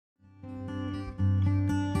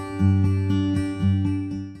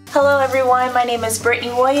Hello everyone, my name is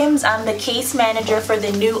Brittany Williams. I'm the case manager for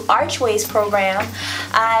the new Archways program.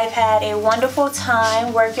 I've had a wonderful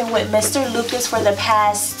time working with Mr. Lucas for the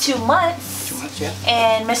past 2 months. 2 months, yeah.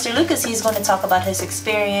 And Mr. Lucas, he's going to talk about his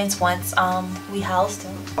experience once we housed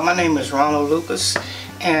him. My name is Ronald Lucas,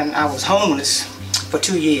 and I was homeless for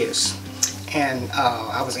 2 years. And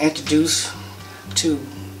I was introduced to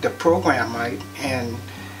the program, right? And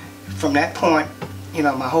from that point, you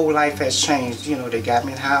know, my whole life has changed. You know, they got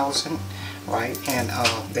me in housing, right? And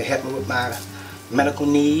they helped me with my medical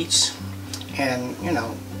needs. And, you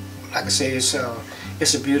know, like I say, it's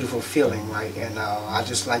a beautiful feeling, right? And I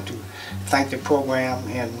just like to thank the program.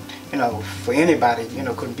 And, you know, for anybody, you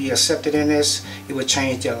know, could be accepted in this, it would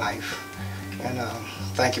change their life. And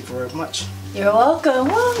thank you very much. You're welcome.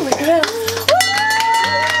 Woo, look at that.